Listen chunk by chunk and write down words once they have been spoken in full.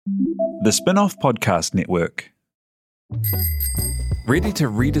The Spin-off Podcast Network. Ready to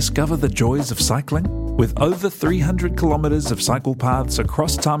rediscover the joys of cycling? With over 300 kilometres of cycle paths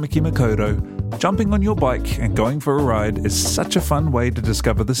across Tāmaki Makaurau, jumping on your bike and going for a ride is such a fun way to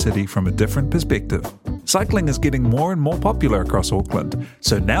discover the city from a different perspective. Cycling is getting more and more popular across Auckland,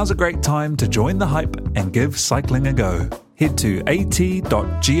 so now's a great time to join the hype and give cycling a go. Head to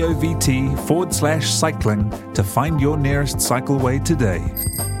at.govt/cycling to find your nearest cycleway today.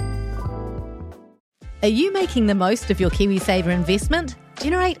 Are you making the most of your KiwiSaver investment?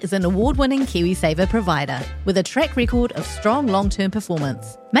 Generate is an award-winning KiwiSaver provider with a track record of strong long-term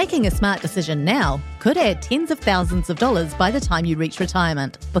performance. Making a smart decision now could add tens of thousands of dollars by the time you reach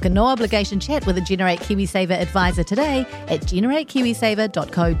retirement. Book a no-obligation chat with a Generate KiwiSaver advisor today at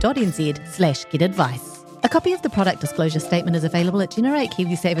generatekiwisaver.co.nz/get-advice. A copy of the product disclosure statement is available at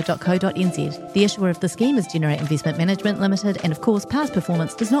generatekiwisaver.co.nz. The issuer of the scheme is Generate Investment Management Limited, and of course, past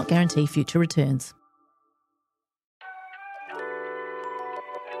performance does not guarantee future returns.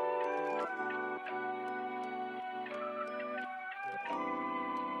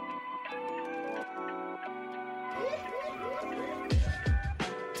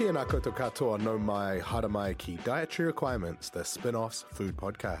 Tēnā koutou katoa no mai haramai ki Dietary Requirements, the Spin-off's food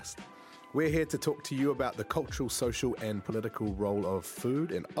podcast. We're here to talk to you about the cultural, social and political role of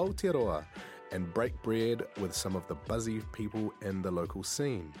food in Aotearoa and break bread with some of the buzzy people in the local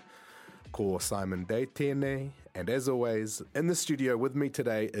scene. Ko Simon Day tēnei, and as always, in the studio with me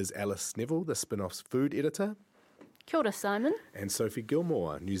today is Alice Neville, the Spin-off's food editor. Kia ora, Simon. And Sophie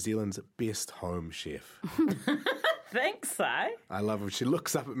Gilmore, New Zealand's best home chef. Thanks, eh? I love it. She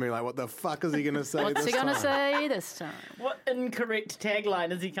looks up at me like, what the fuck is he going to say What's this he going to time? say this time? What incorrect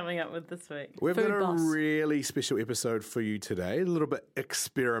tagline is he coming up with this week? We've Food got a boss. really special episode for you today. A little bit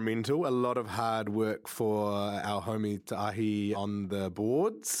experimental, a lot of hard work for our homie Tahi on the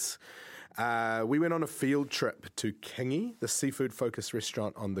boards. We went on a field trip to Kingi, the seafood-focused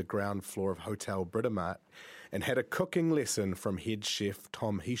restaurant on the ground floor of Hotel Britomart, and had a cooking lesson from head chef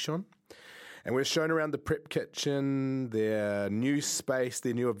Tom Hishon. And we're shown around the prep kitchen, their new space,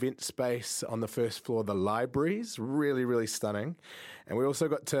 their new event space on the first floor, the libraries, really, really stunning. And we also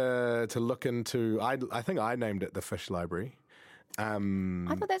got to look into, I think I named it the Fish Library. I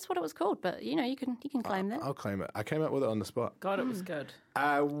thought that's what it was called, but you can claim that. I'll claim it. I came up with it on the spot. God, it was good.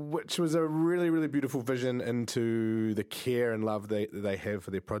 Which was a really, really beautiful vision into the care and love they have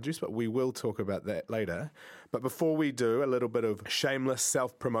for their produce, but we will talk about that later. But before we do, a little bit of shameless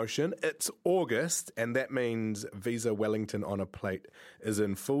self-promotion. It's August, and that means Visa Wellington on a Plate is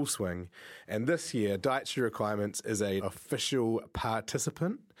in full swing. And this year, Dietary Requirements is an official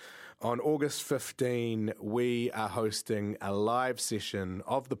participant. On August 15, we are hosting a live session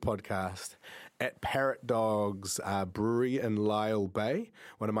of the podcast at Parrot Dog's brewery in Lyle Bay,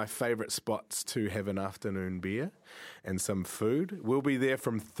 one of my favourite spots to have an afternoon beer and some food. We'll be there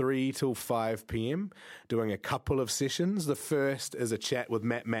from 3 till 5 p.m. doing a couple of sessions. The first is a chat with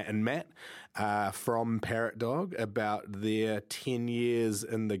Matt from Parrot Dog about their 10 years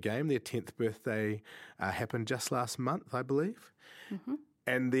in the game. Their 10th birthday happened just last month, I believe. Mm-hmm.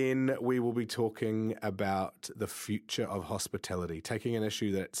 And then we will be talking about the future of hospitality, taking an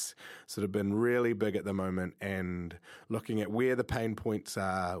issue that's sort of been really big at the moment and looking at where the pain points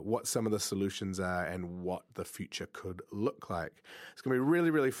are, what some of the solutions are, and what the future could look like. It's going to be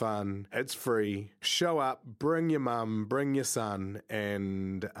really, really fun. It's free. Show up, bring your mum, bring your son,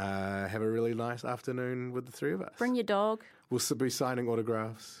 and have a really nice afternoon with the three of us. Bring your dog. We'll be signing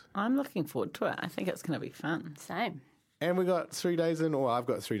autographs. I'm looking forward to it. I think it's going to be fun. Same. And we got 3 days in, or I've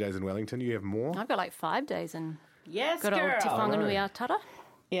got 3 days in Wellington. You have more? I've got like 5 days in Yes, good old Te girl. Whanganui Atara.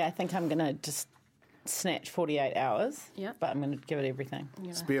 Yeah, I think I'm going to just snatch 48 hours. Yep. But I'm going to give it everything.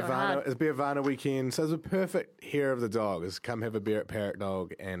 It's Beervana weekend, so it's a perfect hair of the dog. Is come have a beer at Parrot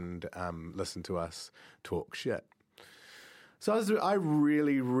Dog and listen to us talk shit. So I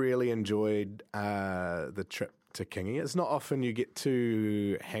really, really enjoyed the trip to Kingi. It's not often you get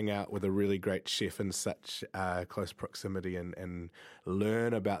to hang out with a really great chef in such close proximity and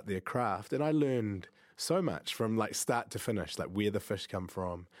learn about their craft. And I learned so much from like start to finish, like where the fish come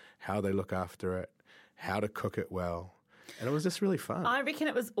from, how they look after it, how to cook it well. And it was just really fun. I reckon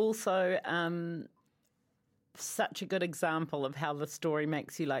it was also such a good example of how the story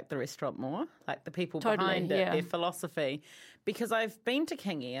makes you like the restaurant more, like the people behind it, their philosophy. Because I've been to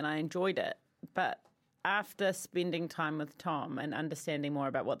Kingi and I enjoyed it, but after spending time with Tom and understanding more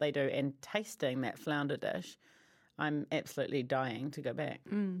about what they do and tasting that flounder dish, I'm absolutely dying to go back.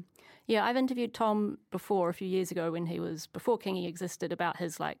 Mm. Yeah, I've interviewed Tom before, a few years ago before Kingi existed, about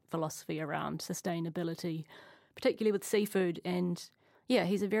his philosophy around sustainability, particularly with seafood. And Yeah,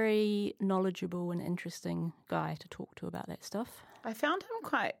 he's a very knowledgeable and interesting guy to talk to about that stuff. I found him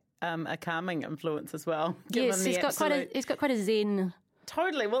quite a calming influence as well. Yes, he's got quite a zen.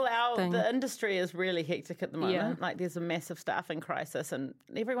 Totally. Well, the industry is really hectic at the moment. Yeah. Like there's a massive staffing crisis, and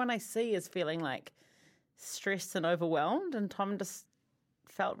everyone I see is feeling like stressed and overwhelmed. And Tom just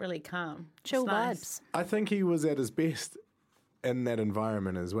felt really calm. Chill vibes. I think he was at his best in that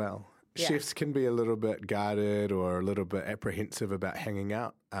environment as well. Yeah. Chefs can be a little bit guarded or a little bit apprehensive about hanging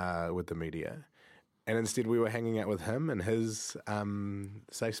out with the media. And instead we were hanging out with him in his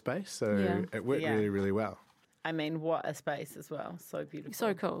safe space. So it worked really, really well. I mean, what a space as well. So beautiful.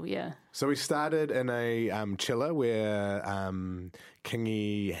 So cool, yeah. So we started in a chiller where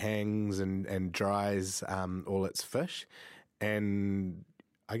Kingy hangs and dries all its fish. And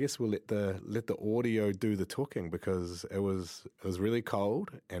I guess we'll let the audio do the talking because it was really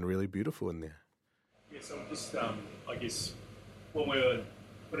cold and really beautiful in there. Yeah, so just I guess when we were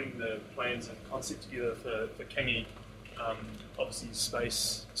putting the plans and concept together for Kingy, obviously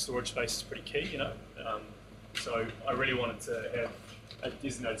storage space is pretty key, you know. So I really wanted to have a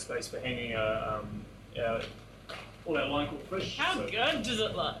designated space for hanging all our line caught fish. How good does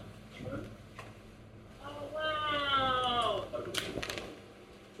it look? Oh wow!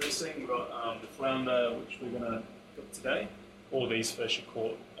 First thing, we've got the flounder, which we're going to cook today. All these fish are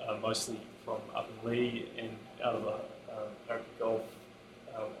caught mostly from up in Lee and out of the Parramatta Gulf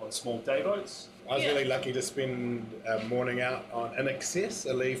on small day boats. I was really lucky to spend a morning out on In Excess,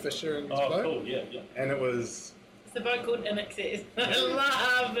 a Lee Fisher in his boat. Oh, cool, yeah. And it was... It's the boat called In Excess. I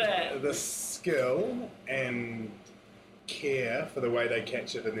love it! The skill and care for the way they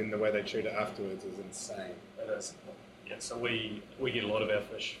catch it and then the way they treat it afterwards is insane. It is. Yeah, so we get a lot of our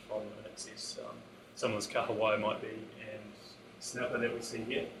fish from In Excess. Some of this kahawai might be, and snapper that we see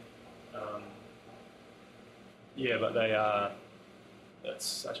here. But they are... It's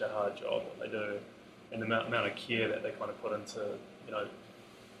such a hard job what they do, and the amount of care that they kind of put into, you know,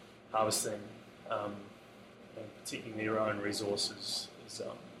 harvesting and protecting their own resources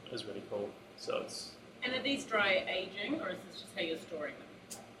is really cool. So it's. And are these dry aging, or is this just how you're storing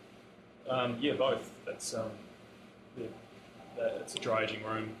them? Yeah, both. It's it's a dry aging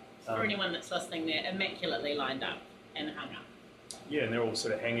room. For anyone that's listening, they're immaculately lined up and hung up. Yeah, and they're all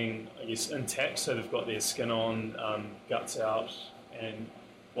sort of hanging, I guess, intact, so they've got their skin on, guts out. And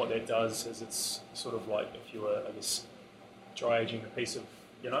what that does is it's sort of like if you were, I guess, dry aging a piece of,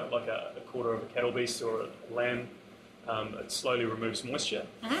 you know, like a quarter of a cattle beast or a lamb. It slowly removes moisture,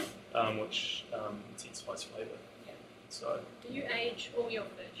 which intensifies flavour. Yeah. So. Do you age all your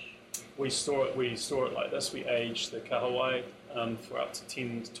fish? We store it like this. We age the kahawai for up to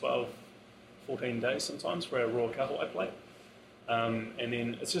 10 to 12, 14 days sometimes for our raw kahawai plate. And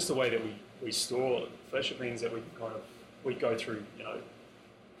then it's just the way that we store fish. It means that we go through, you know,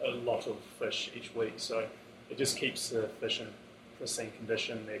 a lot of fish each week, so it just keeps the fish in pristine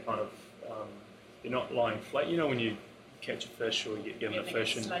condition. They're kind of, they're not lying flat. You know, when you catch a fish or you get given a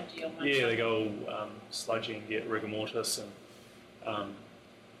fish, and they go all sludgy and get rigor mortis, and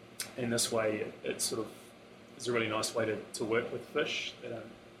in this way, it sort of is a really nice way to work with fish. They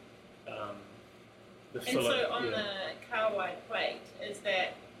don't. The fillet, so on the kahawai plate, is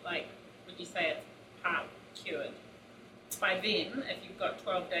that like? Would you say it's part cured? By then, if you've got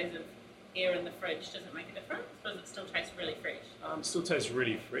 12 days of air in the fridge, does it make a difference? Or does it still taste really fresh? Still tastes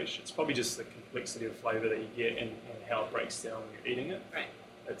really fresh. It's probably just the complexity of flavour that you get and how it breaks down when you're eating it. Right.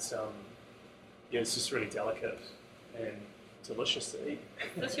 It's it's just really delicate and delicious to eat.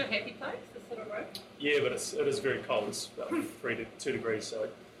 Is this your happy place, this little room? Yeah, but it is very cold. It's about 3 to 2 degrees, so I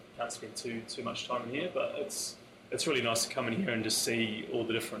can't spend too much time in here. But it's really nice to come in here and just see all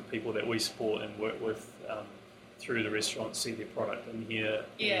the different people that we support and work with. Through the restaurant, see their product in here,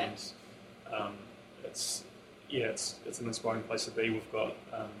 and it's an inspiring place to be. We've got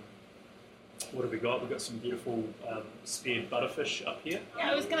what have we got? We've got some beautiful speared butterfish up here. Yeah,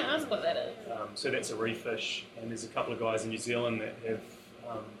 I was going to ask what that is. So that's a reef fish, and there's a couple of guys in New Zealand that have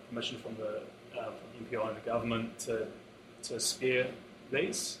permission from the MPI and the government to spear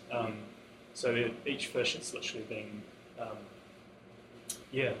these. So each fish is literally being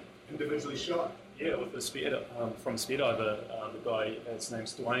individually shot. Yeah, with the spear from Speardiver, the guy, his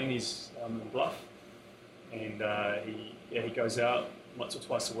name's Dwayne, he's in Bluff, and he goes out once or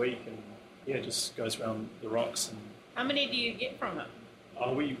twice a week, and just goes around the rocks. And how many do you get from it?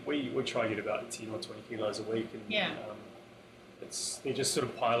 We try to get about 10 or 20 kilos a week, and they're just sort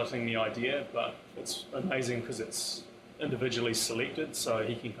of piloting the idea, but it's amazing because it's individually selected, so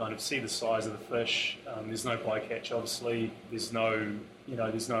he can kind of see the size of the fish. There's no bycatch, obviously. There's no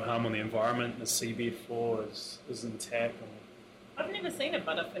harm on the environment. The seabed floor is intact. I've never seen a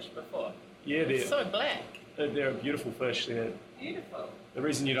butterfish before. Yeah, they're so black. They're a beautiful fish. They're beautiful. The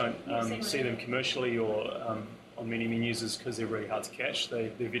reason you don't see them commercially or on many menus is because they're really hard to catch. They're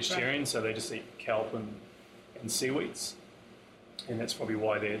vegetarian, so they just eat kelp and seaweeds, and that's probably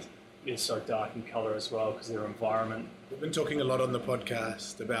why they're so dark in colour as well, because their environment. We've been talking a lot on the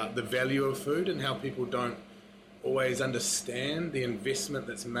podcast about the value of food and how people don't always understand the investment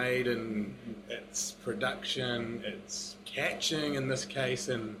that's made in its production, its catching in this case,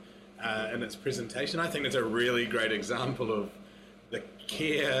 and its presentation. I think it's a really great example of the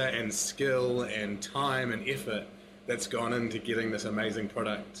care and skill and time and effort that's gone into getting this amazing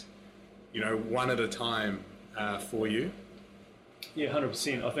product, one at a time for you. Yeah,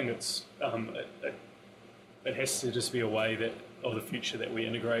 100%. I think it's it has to just be a way of the future that we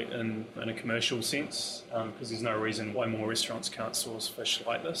integrate in a commercial sense, because there's no reason why more restaurants can't source fish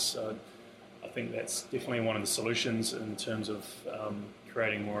like this. So I think that's definitely one of the solutions in terms of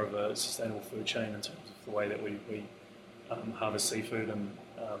creating more of a sustainable food chain in terms of the way that we harvest seafood and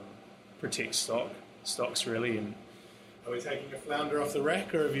protect stocks really. And are we taking a flounder off the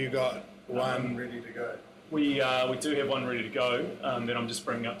rack, or have you got one ready to go? We do have one ready to go that I'm just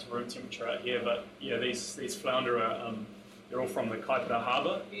bringing up to room temperature out here. But yeah, these flounder are they're all from the Kaipara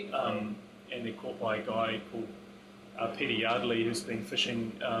Harbour, and they're caught by a guy called Peter Yardley, who's been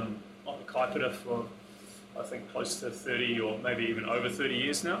fishing on the Kaipara for I think close to 30 or maybe even over 30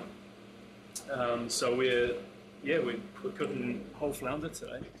 years now. So we're cooking whole flounder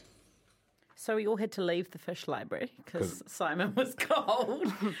today. So we all had to leave the fish library because Simon was cold.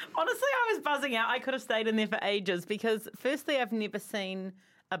 Honestly, I was buzzing out. I could have stayed in there for ages because firstly, I've never seen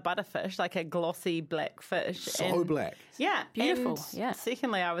a butterfish, like a glossy black fish. So black. Yeah. Beautiful, and yeah.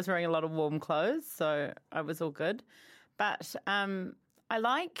 Secondly, I was wearing a lot of warm clothes, so I was all good. But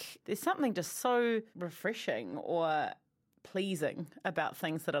there's something just so refreshing or pleasing about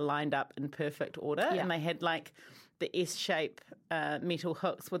things that are lined up in perfect order. Yeah. And they had like the S-shape metal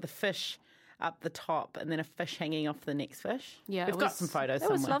hooks with a fish up the top and then a fish hanging off the next fish. Yeah, we've got some photos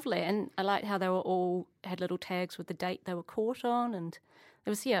somewhere. It was lovely, and I liked how they were all had little tags with the date they were caught on, and it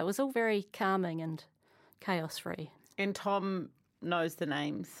was all very calming and chaos-free. And Tom knows the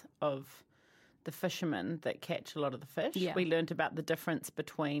names of the fishermen that catch a lot of the fish. Yeah. We learnt about the difference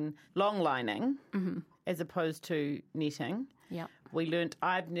between long lining as opposed to netting. Yeah. We learnt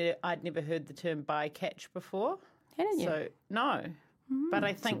I'd never heard the term bycatch before. Hadn't you? So no. But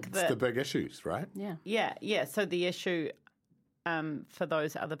I think it's the big issues, right? Yeah. Yeah. So the issue for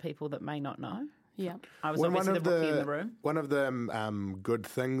those other people that may not know. Yeah. I was obviously the bookie in the room. One of the good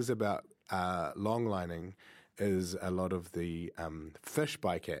things about long lining is a lot of the fish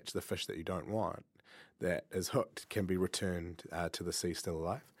bycatch, the fish that you don't want, that is hooked, can be returned to the sea still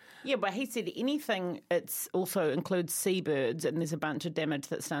alive. Yeah, but he said anything, it also includes seabirds, and there's a bunch of damage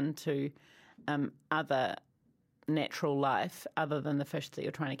that's done to other natural life other than the fish that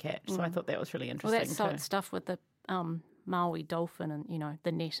you're trying to catch. So I thought that was really interesting. Well, that's stuff with the Maui dolphin and,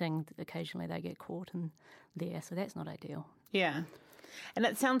 the netting, occasionally they get caught in there, so that's not ideal. Yeah. And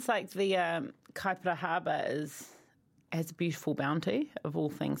it sounds like the Kaipara Harbour has a beautiful bounty of all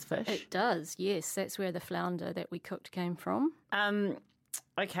things fish. It does, yes. That's where the flounder that we cooked came from.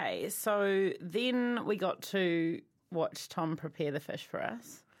 Okay, so then we got to watch Tom prepare the fish for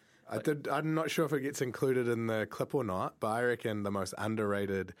us. I'm not sure if it gets included in the clip or not, but I reckon the most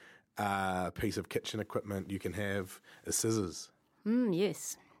underrated piece of kitchen equipment you can have is scissors.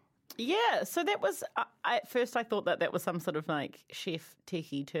 Yes. Yeah, so that was at first I thought that was some sort of like chef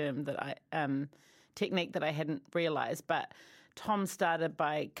techie term that technique that I hadn't realised. But Tom started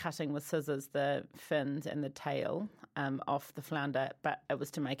by cutting with scissors the fins and the tail off the flounder, but it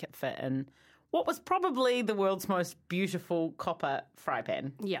was to make it fit in what was probably the world's most beautiful copper fry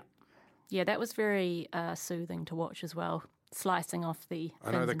pan. Yeah, that was very soothing to watch as well. Slicing off the fins.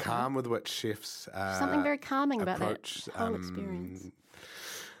 I know the calm with which chefs something very calming about approach that whole experience.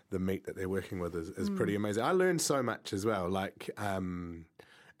 The meat that they're working with is pretty amazing. I learned so much as well. Like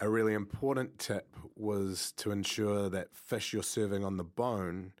a really important tip was to ensure that fish you're serving on the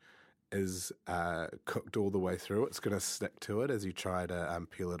bone is cooked all the way through. It's going to stick to it as you try to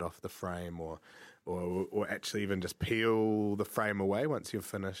peel it off the frame or actually even just peel the frame away once you've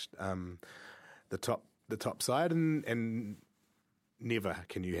finished the top side, and never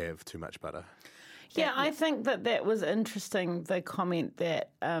can you have too much butter. Yeah, I think that was interesting, the comment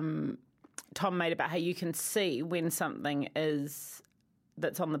that Tom made about how you can see when something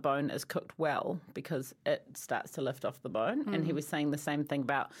that's on the bone is cooked well because it starts to lift off the bone. And he was saying the same thing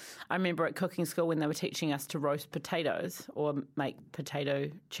about, I remember at cooking school when they were teaching us to roast potatoes or make potato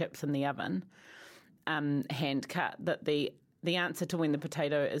chips in the oven, hand cut, that the the answer to when the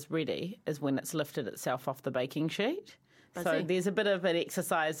potato is ready is when it's lifted itself off the baking sheet. So there's a bit of an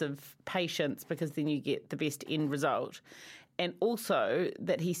exercise of patience because then you get the best end result. And also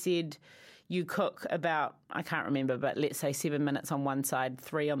that he said you cook about, I can't remember, but let's say 7 minutes on one side,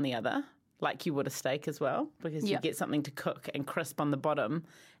 3 on the other, like you would a steak as well, because you get something to cook and crisp on the bottom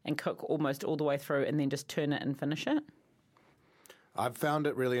and cook almost all the way through and then just turn it and finish it. I've found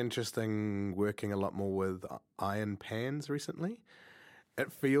it really interesting working a lot more with iron pans recently.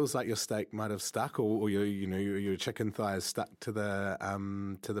 It feels like your steak might have stuck, or your chicken thigh is stuck to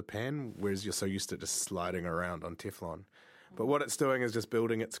the pan, whereas you're so used to just sliding around on Teflon. But what it's doing is just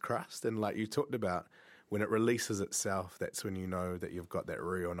building its crust, and like you talked about, when it releases itself, that's when you know that you've got that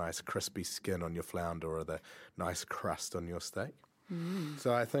real nice crispy skin on your flounder or the nice crust on your steak.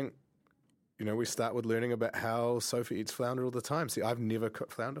 So I think, we start with learning about how Sophie eats flounder all the time. See, I've never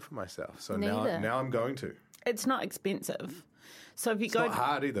cooked flounder for myself, so now I'm going to. It's not expensive. So if you it's not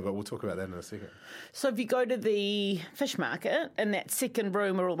hard either, but we'll talk about that in a second. So if you go to the fish market, in that second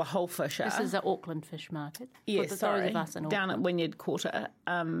room where all the whole fish are... This is the Auckland Fish Market. Yes, down at Wynyard Quarter.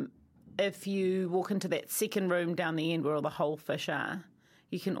 If you walk into that second room down the end where all the whole fish are,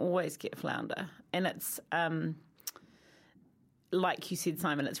 you can always get flounder. And it's... like you said,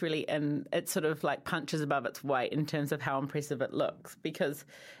 Simon, it's really it sort of like punches above its weight in terms of how impressive it looks because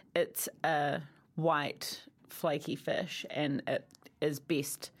it's a white, flaky fish and it is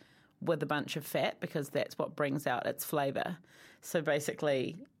best with a bunch of fat because that's what brings out its flavour. So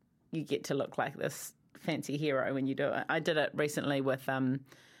basically, you get to look like this fancy hero when you do it. I did it recently with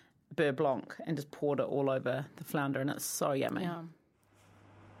beurre blanc and just poured it all over the flounder and it's so yummy. Yeah.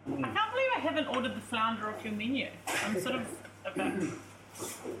 I can't believe I haven't ordered the flounder off your menu. I'm sort of a bit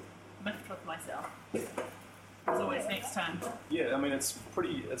miffed with myself. As always, next time. Yeah, I mean, I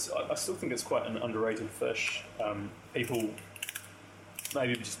still think it's quite an underrated fish. People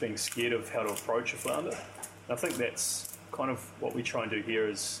maybe just being scared of how to approach a flounder. And I think that's kind of what we try and do here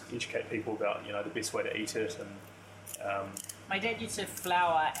is educate people about, the best way to eat it. And my dad used to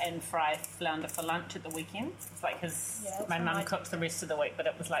flour and fry flounder for lunch at the weekends. It's like my mum cooks the rest of the week, but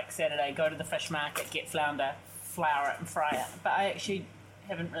it was like Saturday, go to the fish market, get flounder, flour it and fry it. But I actually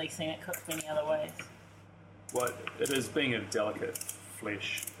haven't really seen it cooked many other ways. Well, it is being a delicate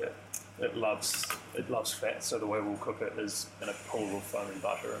flesh. It loves fat, so the way we'll cook it is in a pool of foam and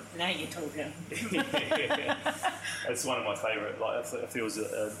butter. Now you're talking. Yeah. It's one of my favourite. Like if there was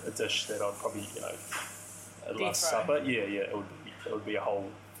a dish that I'd probably at last supper, it would be a whole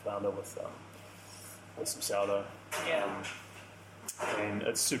flounder with some sourdough. Yeah. And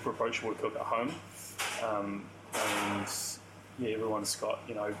it's super approachable to cook at home. And everyone's got,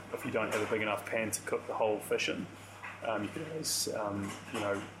 if you don't have a big enough pan to cook the whole fish in, you can always,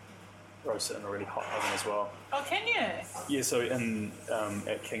 roast it in a really hot oven as well. Oh, can you? Yeah, so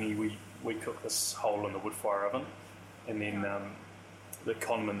at Kingy, we cook this whole in the wood fire oven, and then the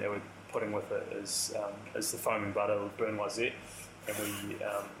condiment that we're putting with it is the foam and butter with Burn Noisette, and we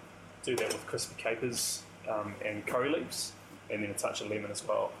do that with crispy capers and curry leaves, and then a touch of lemon as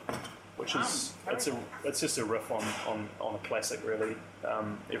well. Which is it's just a riff on a classic really.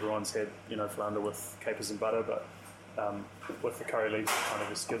 Everyone's had flounder with capers and butter, but with the curry leaves it kind of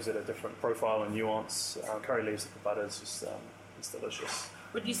just gives it a different profile and nuance. Curry leaves with the butter is just it's delicious.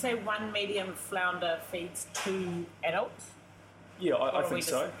 Would you say one medium flounder feeds 2 adults? Yeah, I think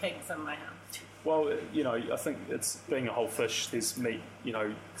so. Pigs in my house. Well, I think it's being a whole fish. There's meat,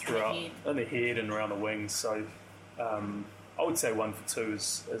 throughout in the head and around the wings. So. I would say 1 for 2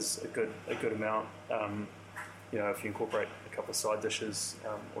 is a good amount. If you incorporate a couple of side dishes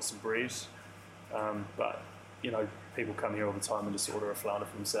or some bread, but people come here all the time and just order a flounder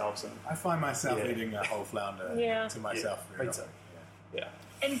for themselves. And I find myself eating a whole flounder to myself. Yeah.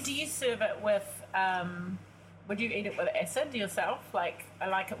 And do you serve it with? Would you eat it with acid yourself? Like I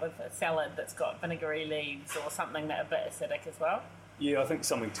like it with a salad that's got vinegary leaves or something that a bit acidic as well. Yeah, I think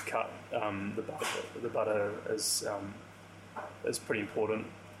something to cut the butter is pretty important.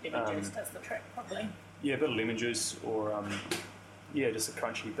 Lemon juice does the trick, probably. Yeah, a bit of lemon juice or, just a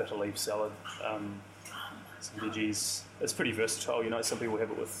crunchy bitter leaf salad, some veggies. It's pretty versatile, some people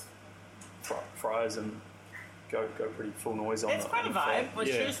have it with fries and go pretty full noise on it. It's quite a vibe with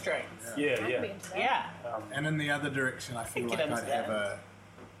shoestrings. Yeah. And in the other direction, I feel like I'd have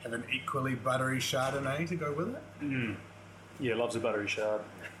an equally buttery Chardonnay to go with it. Mm. Yeah, loves a buttery Chard.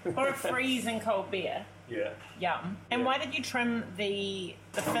 Or a freezing cold beer. Yeah. Yum. And why did you trim the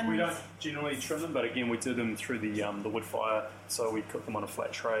fins? We don't generally trim them, but again, we do them through the wood fire, so we cook them on a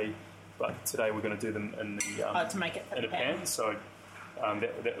flat tray. But today we're going to do them in the to make it in a pan. So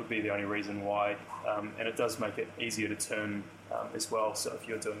That would be the only reason why. And it does make it easier to turn as well. So if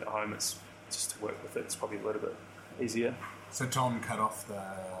you're doing it at home, it's just to work with it. It's probably a little bit easier. So Tom cut off the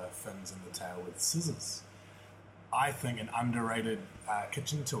fins and the tail with scissors. I think an underrated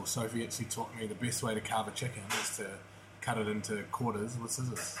kitchen tool. Sophie actually taught me the best way to carve a chicken is to cut it into quarters with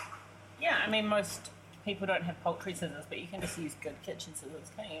scissors. Yeah, I mean, most people don't have poultry scissors, but you can just use good kitchen scissors,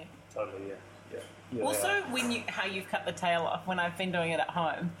 can't you? Totally, yeah. Also, how you've cut the tail off, when I've been doing it at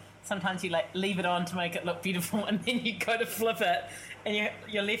home, sometimes you leave it on to make it look beautiful, and then you go to flip it, and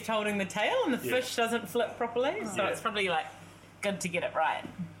you're left holding the tail, and the fish doesn't flip properly. So it's probably good to get it right.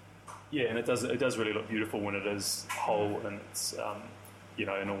 Yeah, and it does really look beautiful when it is whole, and it's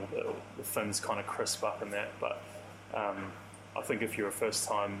and all the fins kind of crisp up and that. But I think if you're a first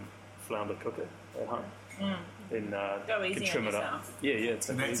time flounder cooker at home, then you can trim it up. Yeah, it's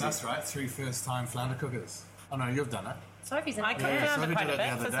and that's easy. Us, right? 3 first time flounder cookers. Oh no, you've done it. Sophie's in it. I cook flounder quite a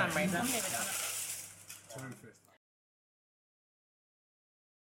bit for some reason. I've never done it.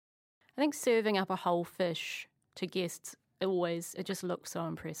 I think serving up a whole fish to guests it just looks so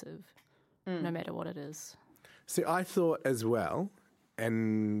impressive, no matter what it is. See, I thought as well,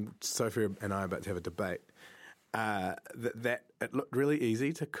 and Sophie and I are about to have a debate, that it looked really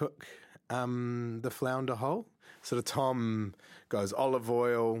easy to cook the flounder whole. Sort of Tom goes olive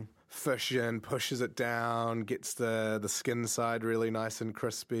oil, fish in, pushes it down, gets the skin side really nice and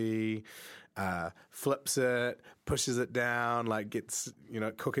crispy, flips it, pushes it down, gets,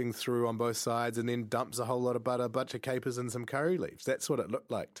 cooking through on both sides, and then dumps a whole lot of butter, a bunch of capers, and some curry leaves. That's what it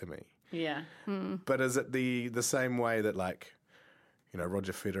looked like to me. Yeah. But is it the same way that,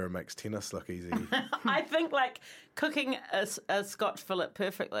 Roger Federer makes tennis look easy? I think, cooking a Scotch fillet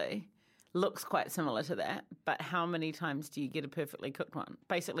perfectly looks quite similar to that, but how many times do you get a perfectly cooked one?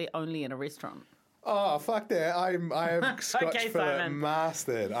 Basically only in a restaurant. Oh, fuck that. I have Scotch fillet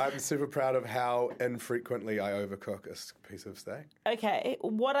mastered. I'm super proud of how infrequently I overcook a piece of steak. Okay,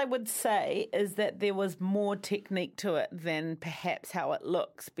 what I would say is that there was more technique to it than perhaps how it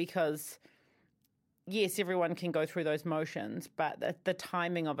looks, because yes, everyone can go through those motions, but the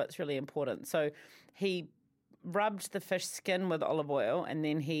timing of it's really important. So he rubbed the fish skin with olive oil, and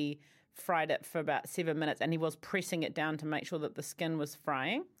then he fried it for about 7 minutes, and he was pressing it down to make sure that the skin was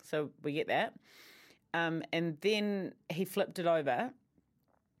frying. So we get that. And then he flipped it over.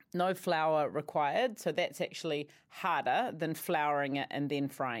 No flour required. So that's actually harder than flouring it and then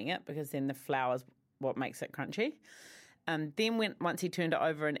frying it, because then the flour is what makes it crunchy. Then once he turned it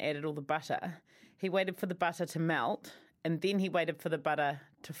over and added all the butter, he waited for the butter to melt, and then he waited for the butter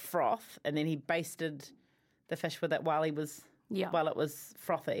to froth, and then he basted the fish with it while it was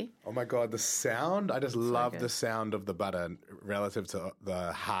frothy. Oh my God, the sound. I just love the sound of the butter relative to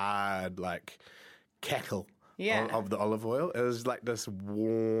the hard, cackle of the olive oil. It was like this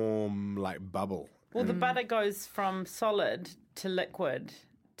warm, bubble. Well, the butter goes from solid to liquid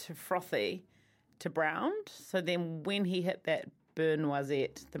to frothy to browned. So then when he hit that beurre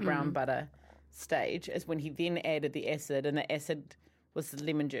noisette, the brown butter stage, is when he then added the acid, and the acid was the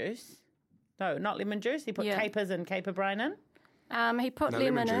lemon juice. No, not lemon juice. He put capers and caper brine in. He put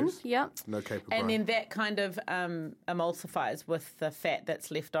lemon in, No caper brine. And then that kind of emulsifies with the fat that's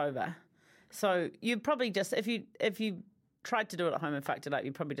left over. So you probably just, if you tried to do it at home and fucked it up,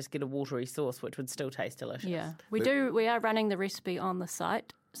 you'd probably just get a watery sauce, which would still taste delicious. Yeah, we are running the recipe on the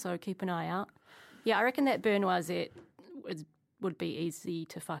site, so keep an eye out. Yeah, I reckon that beurre noisette would be easy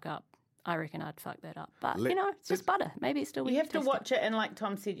to fuck up. I reckon I'd fuck that up. But, it's just butter. Maybe it's still... You have to watch it, and like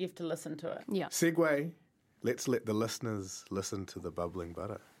Tom said, you have to listen to it. Yeah. Segue. Let's let the listeners listen to the bubbling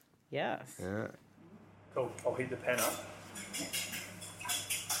butter. Yes. Yeah. Cool. I'll heat the pan up.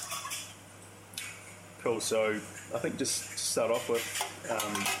 Cool. So I think just to start off with,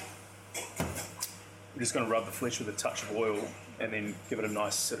 we're just going to rub the flesh with a touch of oil, and then give it a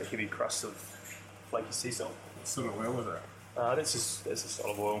nice sort of heavy crust of flaky sea salt. What sort of oil is it? That's just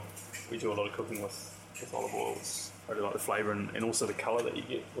olive oil. We do a lot of cooking with olive oils. I really like the flavour and also the colour that you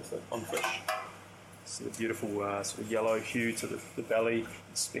get with it on fish. So the beautiful sort of yellow hue to the belly,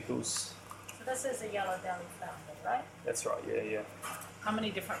 the speckles. So this is a yellow belly flounder, right? That's right, yeah. How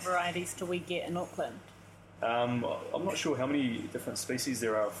many different varieties do we get in Auckland? I'm not sure how many different species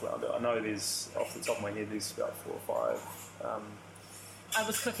there are of flounder. I know there's, off the top of my head, there's about 4 or 5. I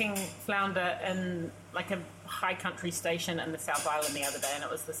was cooking flounder in a high country station in the South Island the other day, and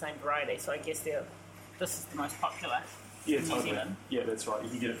it was the same variety. So I guess this is the most popular. Yeah, totally. Yeah, that's right. You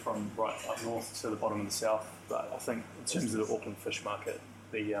can get it from right up north to the bottom of the south. But I think in terms of the Auckland fish market,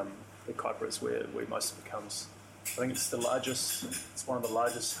 the Kuiper is where most of it comes. think it's the largest. It's one of the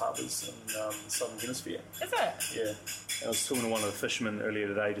largest harbours in the Southern Hemisphere. Is it? Yeah. I was talking to one of the fishermen earlier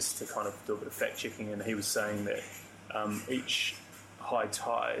today just to kind of do a bit of fact checking, and he was saying that each high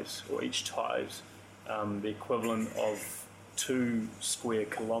tide, or each tide, the equivalent of 2 square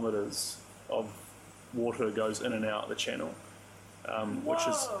kilometres of water goes in and out the channel, which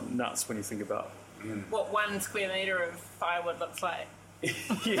is nuts when you think about. What 1 square metre of firewood looks like.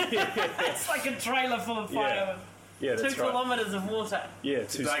 It's like a trailer full of firewood. Yeah, that's 2 kilometres of water. Yeah,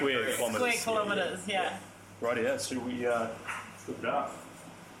 2 square kilometres. Square kilometres, yeah. Right, yeah, so we flip it up.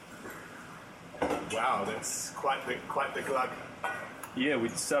 Wow, that's quite the glug. Yeah, we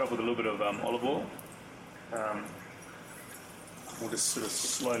start off with a little bit of olive oil. We'll just sort of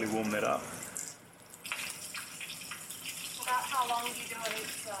slowly warm that up. About how long do you do on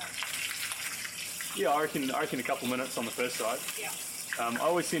each side? Yeah, I reckon a couple minutes on the first side. Yeah. I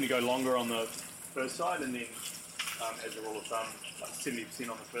always seem to go longer on the first side, and then, as a rule of thumb, like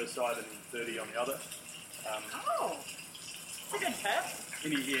 70% on the first side and then 30 on the other. It's a good tip.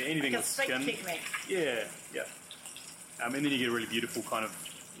 Anything like with skin. Technique. Yeah. And then you get a really beautiful kind of,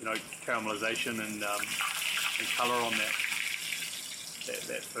 caramelization and colour on that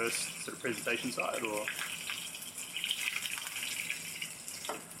first sort of presentation side, or.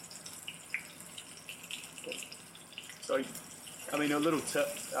 So, a little tip,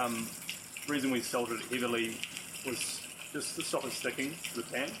 reason we salted it heavily was just to stop it sticking to the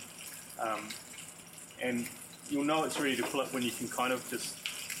pan. And you'll know it's ready to flip when you can kind of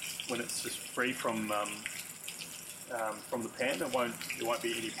when it's just free from the pan. There won't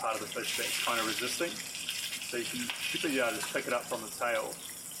be any part of the fish that's kind of resisting. So you should be able to just pick it up from the tail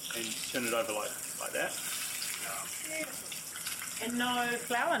and turn it over like that. And no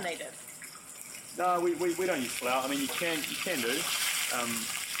flour needed. No, we don't use flour. You can do.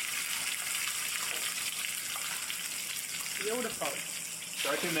 Beautiful. So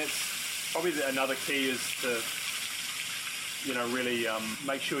I reckon that's probably another key is to, really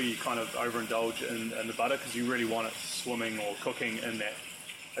make sure you kind of overindulge in the butter, because you really want it swimming or cooking in that.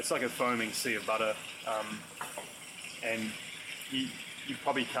 It's like a foaming sea of butter, and you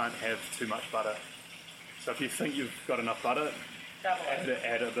probably can't have too much butter. So if you think you've got enough butter,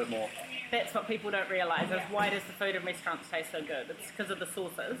 add a bit more. That's what people don't realise, is why does the food in restaurants taste so good? It's because of the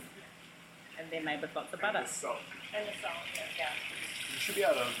sauces, and they're made with lots of butter. And the salt. And the salt, yeah. You should be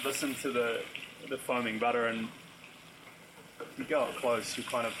able to listen to the foaming butter, and if you go up close, you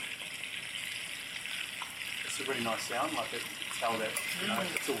kind of... It's a really nice sound, like you can tell that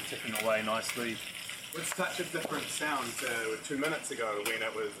it's all ticking away nicely. It's such a different sound to 2 minutes ago when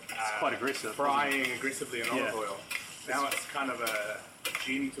it was it's quite aggressive, frying aggressively in olive oil. Now it's kind of a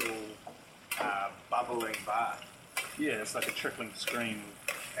gentle, bubbling bath. Yeah, it's like a trickling stream.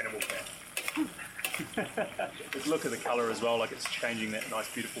 Animal fat. Just look at the colour as well, like it's changing that nice,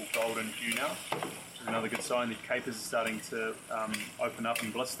 beautiful golden hue now, which is another good sign. The capers are starting to open up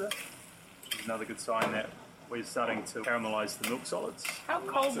and blister, which is another good sign that we're starting to caramelise the milk solids. How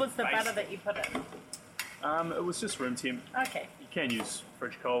cold was the butter that you put in? It was just room temp. Okay. You can use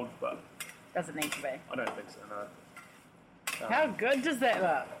fridge cold, but... Doesn't need to be. I don't think so, no. How good does that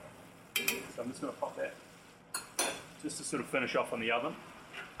look? So I'm just going to pop that just to sort of finish off on the oven.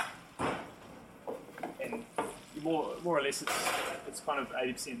 And more or less it's kind of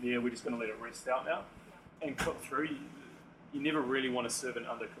 80% there. We're just going to let it rest out now and cook through. You never really want to serve an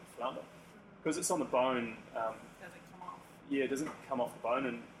undercooked flounder because it's on the bone. Doesn't come off. Yeah, it doesn't come off the bone,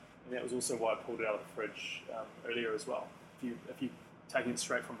 and that was also why I pulled it out of the fridge earlier as well. If you're taking it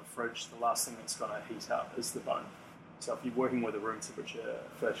straight from the fridge, the last thing that's going to heat up is the bone. So if you're working with a room temperature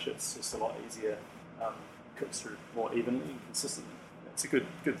fish, it's just a lot easier, cooks through more evenly and consistently. It's a good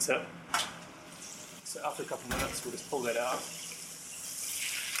tip. So after a couple of minutes, we'll just pull that out.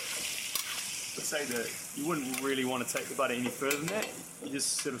 I'd say that you wouldn't really want to take the butter any further than that. You're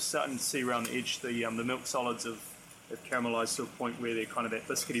just sort of starting to see around the edge the milk solids have caramelised to a point where they're kind of that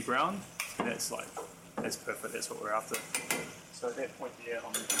biscuity brown. And that's perfect. That's what we're after. So at that point there,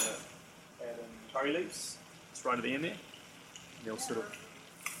 I'm going to add in curry leaves. It's right at the end there. And they'll sort of...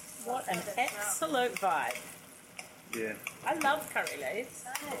 What an absolute vibe. Yeah. I love curry leaves.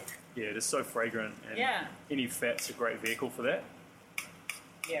 Yeah, it is so fragrant, and any fat's a great vehicle for that.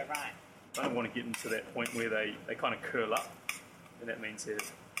 Yeah, right. I don't want to get into that point where they kind of curl up, and that means they're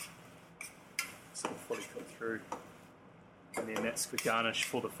sort of fully cooked through. And then that's the garnish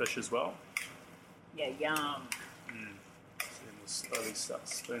for the fish as well. Yeah, yum. So then we'll slowly start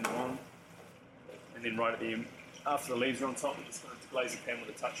spooning on. And then right at the end, after the leaves are on top, we're just going to glaze the pan with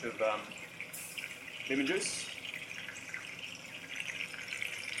a touch of lemon juice.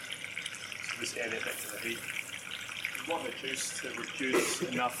 So just add that back to the heat. you want the juice to reduce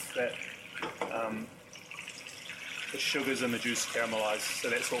enough that the sugars in the juice caramelise. So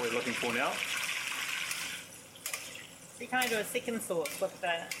that's what we're looking for now. So you kind of do a second sauce with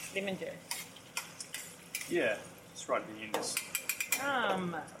the lemon juice? Yeah, just right at the end, just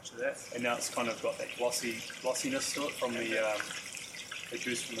touch of that. And now it's kind of got that glossiness to it from the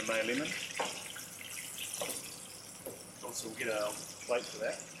juice from the May lemon. Also, we'll get a plate for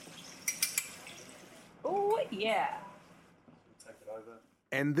that. Oh, yeah. Take it over.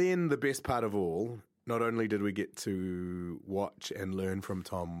 And then the best part of all, not only did we get to watch and learn from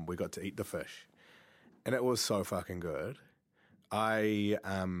Tom, we got to eat the fish. And it was so fucking good. It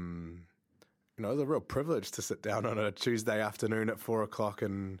was a real privilege to sit down on a Tuesday afternoon at 4:00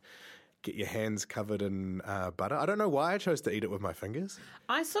 and get your hands covered in butter. I don't know why I chose to eat it with my fingers.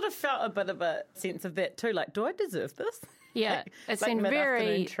 I sort of felt a bit of a sense of that too. Like, do I deserve this? Yeah, it's been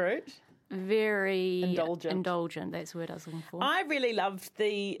very treat. Very indulgent. That's the word I was looking for. I really loved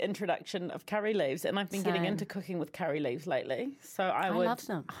the introduction of curry leaves, and I've been getting into cooking with curry leaves lately. So I would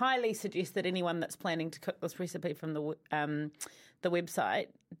highly suggest that anyone that's planning to cook this recipe from the website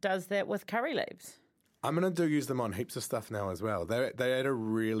does that with curry leaves. I'm going to use them on heaps of stuff now as well. They add a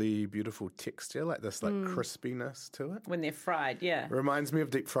really beautiful texture, like this crispiness to it. When they're fried, yeah. It reminds me of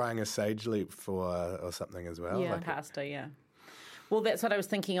deep frying a sage leaf or something as well. Yeah, like pasta, yeah. Well, that's what I was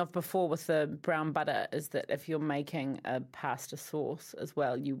thinking of before with the brown butter, is that if you're making a pasta sauce as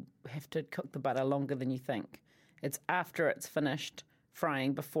well, you have to cook the butter longer than you think. It's after it's finished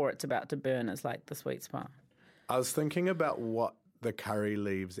frying, before it's about to burn, is like the sweet spot. I was thinking about what the curry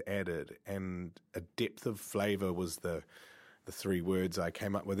leaves added, and a depth of flavour was the three words I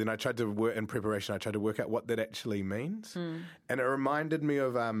came up with. And I tried to work out what that actually means. And it reminded me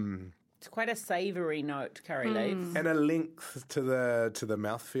of... it's quite a savoury note, curry leaves. And a length to the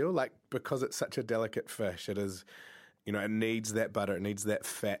mouthfeel, like, because it's such a delicate fish, it is, it needs that butter, it needs that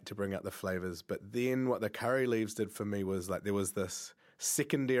fat to bring out the flavours. But then what the curry leaves did for me was, like, there was this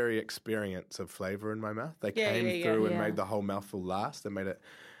secondary experience of flavour in my mouth. They came through and made the whole mouthful last and made it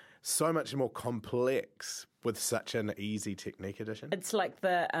so much more complex with such an easy technique addition. It's like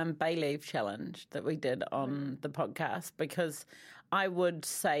the bay leaf challenge that we did on the podcast, because I would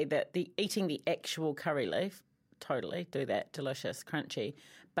say that eating the actual curry leaf, totally do that, delicious, crunchy,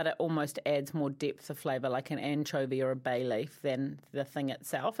 but it almost adds more depth of flavour, like an anchovy or a bay leaf, than the thing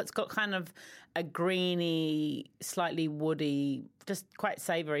itself. It's got kind of a greeny, slightly woody, just quite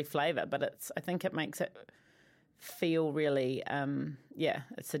savoury flavour, but I think it makes it feel really,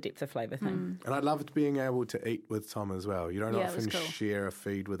 it's a depth of flavour thing. And I loved being able to eat with Tom as well. You don't often share a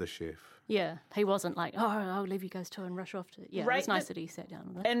feed with a chef. Yeah, he wasn't like, I'll leave you guys to and rush off to... Yeah, it was nice that he sat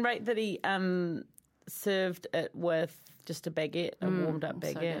down with it. And that he served it with just a baguette, a warmed up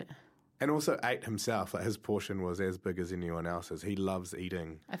baguette. So and also ate himself. Like, his portion was as big as anyone else's. He loves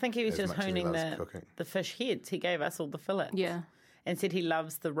eating. I think he was just honing the fish heads. He gave us all the fillets. Yeah. And said he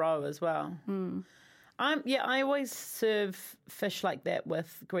loves the roe as well. I always serve fish like that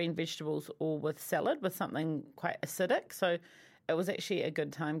with green vegetables or with salad, with something quite acidic. So it was actually a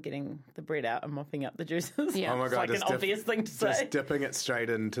good time getting the bread out and mopping up the juices. Yeah. Oh my God, it's like an obvious thing to say. Just dipping it straight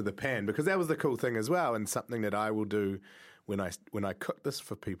into the pan, because that was the cool thing as well, and something that I will do when I cook this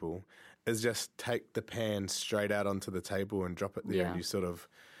for people is just take the pan straight out onto the table and drop it there, and you sort of...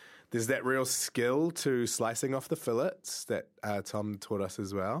 There's that real skill to slicing off the fillets that Tom taught us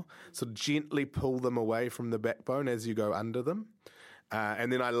as well. So gently pull them away from the backbone as you go under them.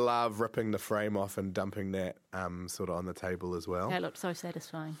 And then I love ripping the frame off and dumping that sort of on the table as well. That looked so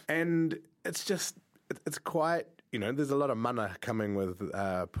satisfying. And it's quite, there's a lot of mana coming with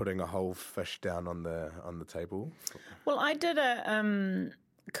putting a whole fish down on the table. Well, I did a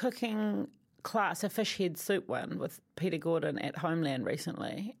cooking class, a fish head soup one with Peter Gordon at Homeland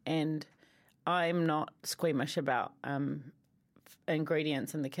recently, and I'm not squeamish about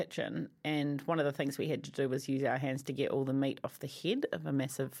ingredients in the kitchen, and one of the things we had to do was use our hands to get all the meat off the head of a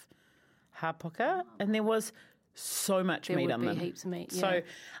massive hapuka, and there was so much meat on them. There would be heaps of meat, yeah. So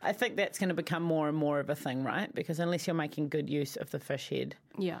I think that's going to become more and more of a thing, right? Because unless you're making good use of the fish head,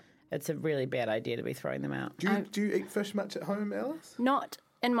 it's a really bad idea to be throwing them out. Do you eat fish much at home, Alice? Not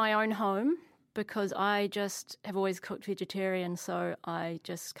in my own home, because I just have always cooked vegetarian, so I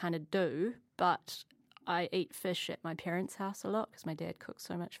just kind of do. But I eat fish at my parents' house a lot because my dad cooks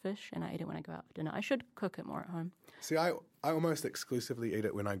so much fish, and I eat it when I go out for dinner. I should cook it more at home. See, I almost exclusively eat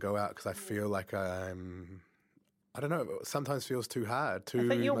it when I go out because I feel like I don't know, it sometimes feels too hard. I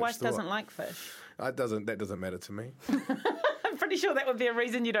think your wife doesn't like fish. That doesn't matter to me. I'm pretty sure that would be a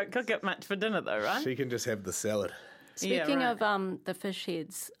reason you don't cook it much for dinner, though, right? She can just have the salad. Speaking of the fish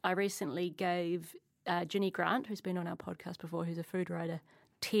heads, I recently gave Ginny Grant, who's been on our podcast before, who's a food writer,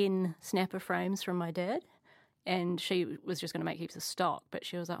 10 snapper frames from my dad. And she was just going to make heaps of stock, but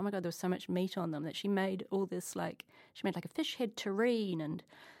she was like, oh my God, there was so much meat on them that she made all this, she made a fish head terrine and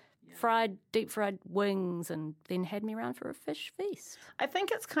deep fried wings, and then had me around for a fish feast. I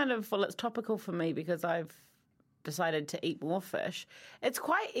think it's it's topical for me because I've decided to eat more fish. It's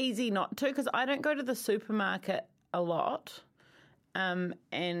quite easy not to, because I don't go to the supermarket a lot.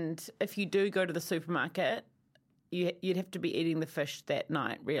 And if you do go to the supermarket, you'd have to be eating the fish that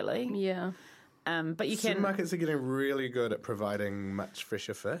night, really. Yeah. But you can. Supermarkets are getting really good at providing much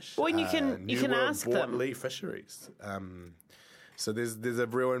fresher fish. Well, and you can ask them. Wortley Fisheries. So there's a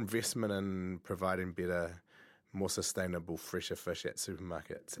real investment in providing better, more sustainable, fresher fish at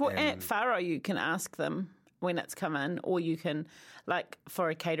supermarkets. Well, at Faro, you can ask them when it's come in, or you can, for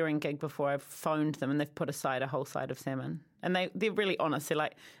a catering gig before, I've phoned them and they've put aside a whole side of salmon. And they're really honest. They're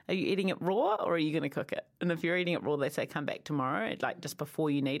like, are you eating it raw or are you going to cook it? And if you're eating it raw, they say, come back tomorrow, just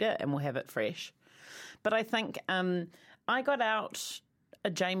before you need it, and we'll have it fresh. But I think I got out a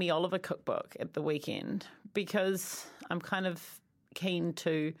Jamie Oliver cookbook at the weekend because I'm kind of keen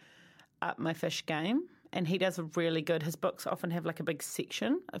to up my fish game. And he does a really good, his books often have a big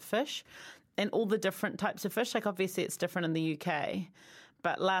section of fish and all the different types of fish. Obviously it's different in the UK.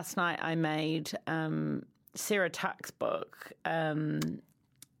 But last night I made Sarah Tuck's book,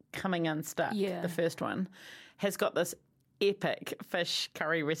 Coming Unstuck, the first one, has got this epic fish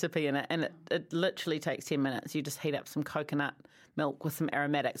curry recipe in it, and it literally takes 10 minutes. You just heat up some coconut milk with some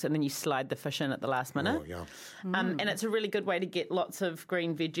aromatics, and then you slide the fish in at the last minute. Oh, yeah. And it's a really good way to get lots of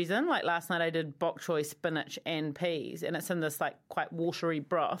green veggies in. Last night I did bok choy, spinach and peas, and it's in this quite watery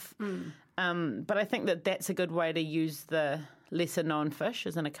broth. But I think that's a good way to use the lesser known fish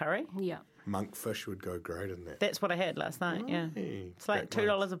as in a curry. Yeah. Monkfish would go great in that. That's what I had last night, yeah. It's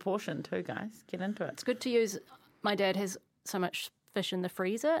 $2 a portion too, guys. Get into it. It's good to use. My dad has so much fish in the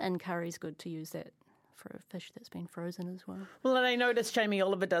freezer, and curry's good to use that for a fish that's been frozen as well. Well, and I noticed Jamie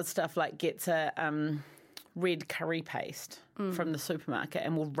Oliver does stuff gets a red curry paste from the supermarket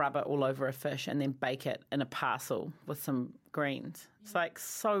and will rub it all over a fish and then bake it in a parcel with some greens. It's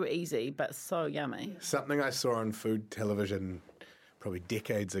so easy but so yummy. Something I saw on food television probably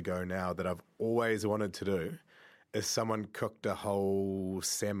decades ago now that I've always wanted to do is someone cooked a whole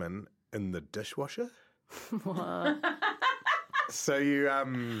salmon in the dishwasher. What? So you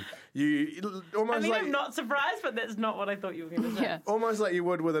almost I'm not surprised, but that's not what I thought you were going to say. Yeah. Almost like you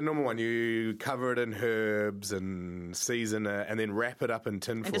would with a normal one. You cover it in herbs and season it and then wrap it up in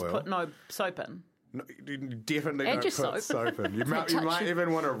tin foil. And just put no soap in. No, you definitely And don't your put soap. soap in. You might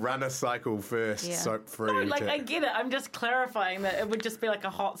even want to run a cycle first, Yeah. soap-free. No, I get it. I'm just clarifying that it would just be a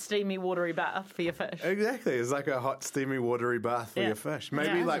hot, steamy, watery bath for your fish. Exactly. It's like a hot, steamy, watery bath for your fish.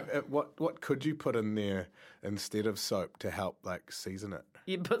 Maybe what could you put in there instead of soap to help season it?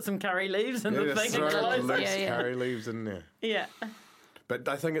 You put some curry leaves in the thing and throw close loose it. curry leaves in there. Yeah. But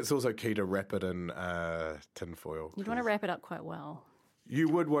I think it's also key to wrap it in tin foil. You'd want to wrap it up quite well. You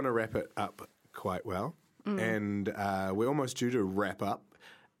would want to wrap it up quite well. And we're almost due to wrap up.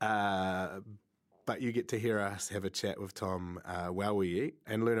 But you get to hear us have a chat with Tom while we eat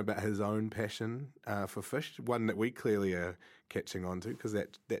and learn about his own passion for fish, one that we clearly are catching on to because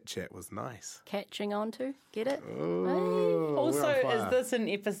that chat was nice. Catching on to? Get it? Oh, Also, we're on is fire. this an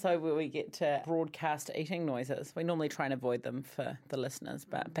episode where we get to broadcast eating noises? We normally try and avoid them for the listeners,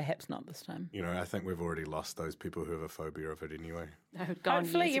 but perhaps not this time. I think we've already lost those people who have a phobia of it anyway.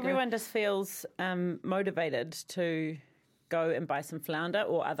 Hopefully everyone just feels motivated to go and buy some flounder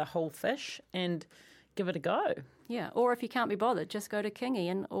or other whole fish and give it a go. Yeah, or if you can't be bothered, just go to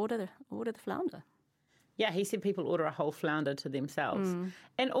Kingy and order the flounder. Yeah, he said people order a whole flounder to themselves.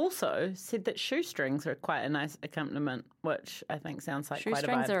 And also said that shoestrings are quite a nice accompaniment, which I think sounds like quite a vibe.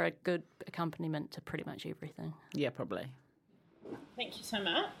 Shoestrings are a good accompaniment to pretty much everything. Yeah, probably. Thank you so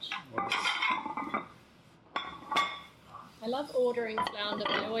much. I love ordering flounder,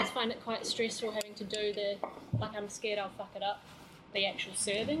 but I always find it quite stressful having to do I'm scared I'll fuck it up, the actual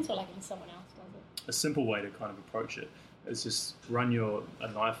serving, so when someone else does it. A simple way to kind of approach it is just run a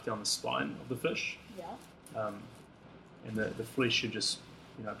knife down the spine of the fish. Yeah. And the flesh should just,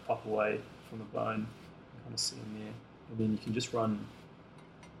 pop away from the bone, kind of see in there. And then you can just run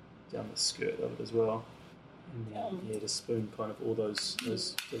down the skirt of it as well. And then, just spoon kind of all those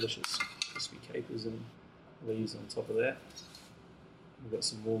delicious crispy capers and leaves on top of that. We've got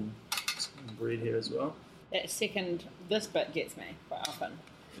some warm bread here as well. This bit gets me quite often.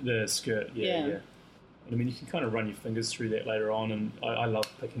 The skirt, yeah. And you can kind of run your fingers through that later on, and I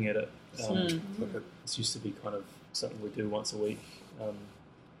love picking at it. It used to be kind of something we do once a week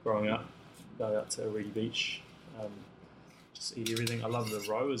growing up, go out to Reedy Beach, just eat everything. I love the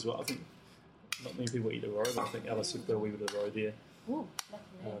roe as well. I think not many people eat the roe, but I think Alice would got a wee bit of roe there. Ooh,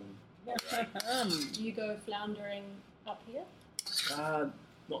 do you go floundering up here?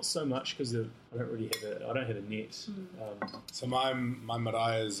 Not so much because I don't have a net. So my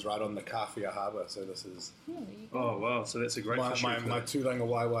marae is right on the Kawhia Harbour, so this is... Oh, wow, so that's a great my tūranga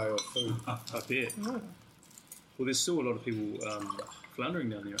waiwai of food. I bet. Well, there's still a lot of people floundering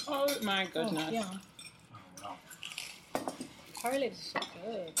down there. Oh my goodness. Oh, yeah. Oh, wow. Curry leaves are so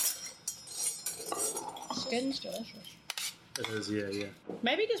good. Skin's delicious. It is, yeah.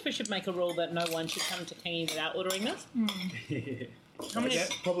 Maybe just we should make a rule that no one should come to Kingi without ordering this.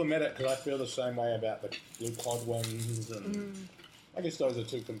 That's problematic because I feel the same way about the blue cod wings, and I guess those are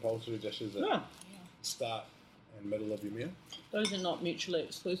two compulsory dishes at the start and middle of your meal. Those are not mutually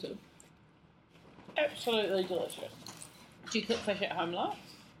exclusive. Absolutely delicious. Do you cook fish at home a lot?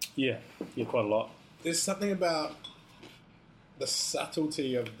 Yeah, quite a lot. There's something about the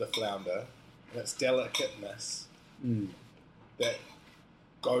subtlety of the flounder and its delicateness that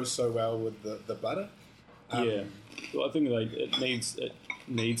goes so well with the butter. Yeah, well, I think it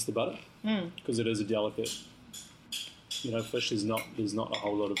needs the butter because it is a delicate, fish. There's not a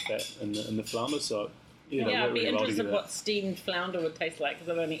whole lot of fat in the flounder, so I'd be interested in what steamed flounder would taste like because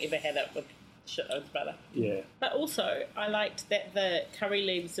I've only ever had it with shitloads of butter. Yeah, but also I liked that the curry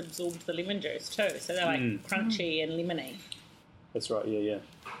leaves absorbed the lemon juice too, so they're like crunchy and lemony. That's right. Yeah.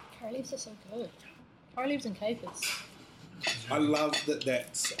 Curry leaves are so good. Curry leaves and capers. I love that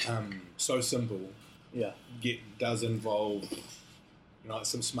that's so simple. Yeah, does involve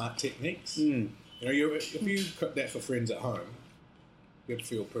some smart techniques. If you cook that for friends at home, you'd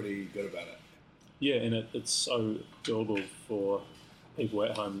feel pretty good about it. Yeah, and it's so doable for people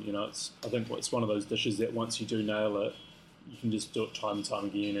at home. I think it's one of those dishes that once you do nail it, you can just do it time and time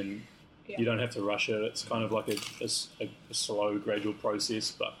again, and you don't have to rush it. It's kind of like a slow, gradual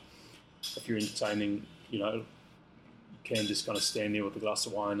process. But if you're entertaining, you can just kind of stand there with a glass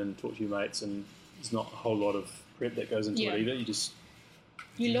of wine and talk to your mates, and there's not a whole lot of prep that goes into it either.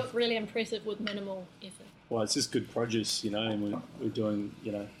 You look really impressive with minimal effort. Well, it's just good produce, and we're doing,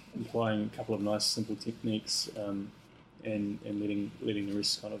 employing a couple of nice, simple techniques, and letting the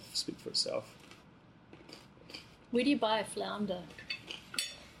rest kind of speak for itself. Where do you buy a flounder?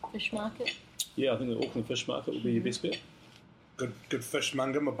 Fish market? Yeah, I think the Auckland Fish Market would be your best bet. Good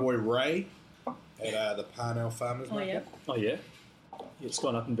fishmonger, my boy Ray, at the Parnell Farmers Market. Oh, yeah? It's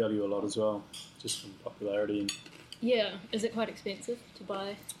gone up in value a lot as well, just from popularity. Yeah, is it quite expensive to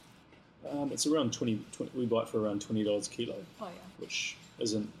buy? It's around 20. We buy it for around $20 a kilo. Oh, yeah. Which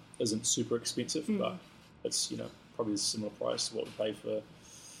isn't super expensive, but it's probably a similar price to what we pay for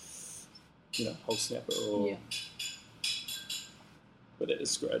whole snapper or. Yeah. But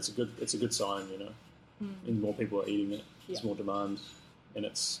it's great. It's a good sign, and more people are eating it. There's more demand, and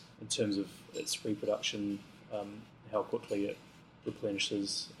it's in terms of its reproduction, how quickly it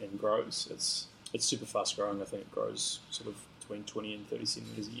replenishes and grows. It's super fast growing. I think it grows sort of between 20 and 30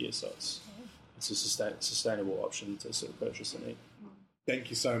 centimetres a year, so it's a sustainable option to sort of purchase and eat.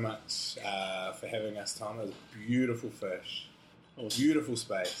 Thank you so much for having us, Tom. It was a beautiful fish, beautiful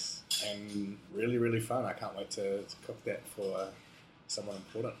space, and really, really fun. I can't wait to cook that for someone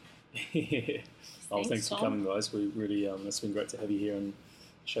important. Thanks for coming, guys. We really it's been great to have you here and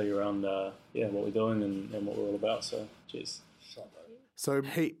show you around what we're doing and what we're all about. So cheers. So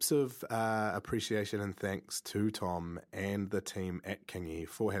heaps of appreciation and thanks to Tom and the team at Kingi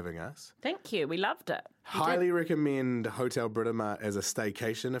for having us. Thank you. We loved it. Highly recommend Hotel Britomart as a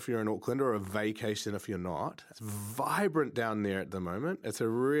staycation if you're in Auckland, or a vacation if you're not. It's vibrant down there at the moment. It's a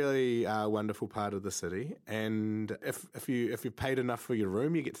really wonderful part of the city. And if you've paid enough for your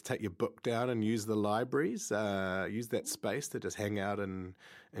room, you get to take your book down and use the libraries, use that space to just hang out and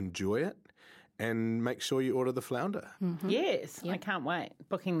enjoy it. And make sure you order the flounder. Mm-hmm. Yes, I can't wait.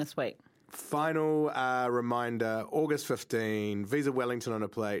 Booking this week. Final reminder, August 15, Visa Wellington on a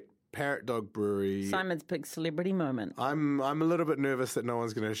plate, Parrot Dog Brewery. Simon's big celebrity moment. I'm a little bit nervous that no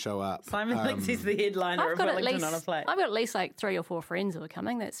one's going to show up. Simon thinks he's the headliner of Wellington on a plate. I've got at least like 3 or 4 friends who are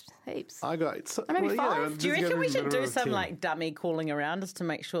coming. That's heaps. I got maybe 5. Do you reckon we should do some like dummy calling around just to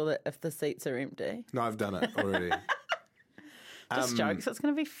make sure that if the seats are empty? No, I've done it already. Just jokes. It's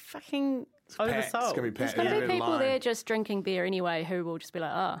going to be fucking oversold. It's going to be packed. There's going to be people there just drinking beer anyway who will just be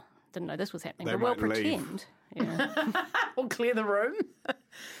like, oh, didn't know this was happening. They but we'll might leave. pretend. Yeah. We'll clear the room.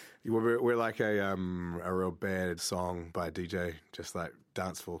 We're like a real bad song by a DJ, just like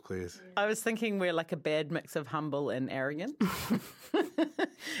dance floor clears. I was thinking we're like a bad mix of humble and arrogant.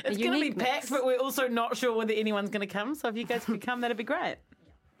 It's going to be packed, but we're also not sure whether anyone's going to come. So if you guys could come, that'd be great.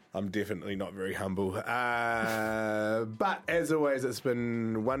 I'm definitely not very humble. But as always, it's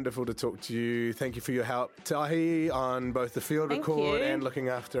been wonderful to talk to you. Thank you for your help, Tahi, on both the field record and looking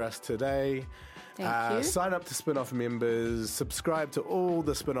after us today. Thank you. Sign up to Spinoff members. Subscribe to all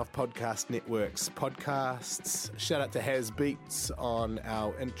the Spinoff Podcast Network's podcasts. Shout out to Has Beats on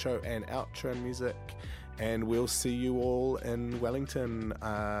our intro and outro music. And we'll see you all in Wellington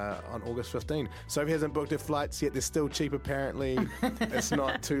on August 15. Sophie hasn't booked her flights yet. They're still cheap, apparently. It's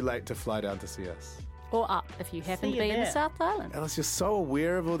not too late to fly down to see us. Or up, if you happen to be in the South Island. Alice, you're so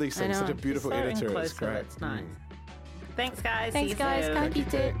aware of all these things. Such a beautiful editor. It's great. It's nice. Thanks, guys. Thanks, guys. Ka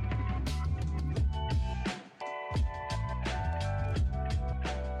kite.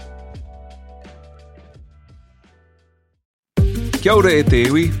 Kia ora e te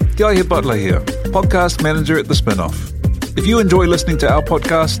iwi, Te Aihe Butler here, podcast manager at The Spinoff. If you enjoy listening to our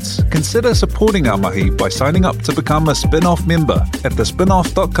podcasts, consider supporting our mahi by signing up to become a Spinoff member at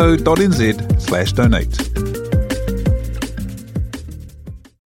thespinoff.co.nz/donate.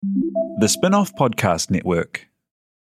 The Spinoff Podcast Network.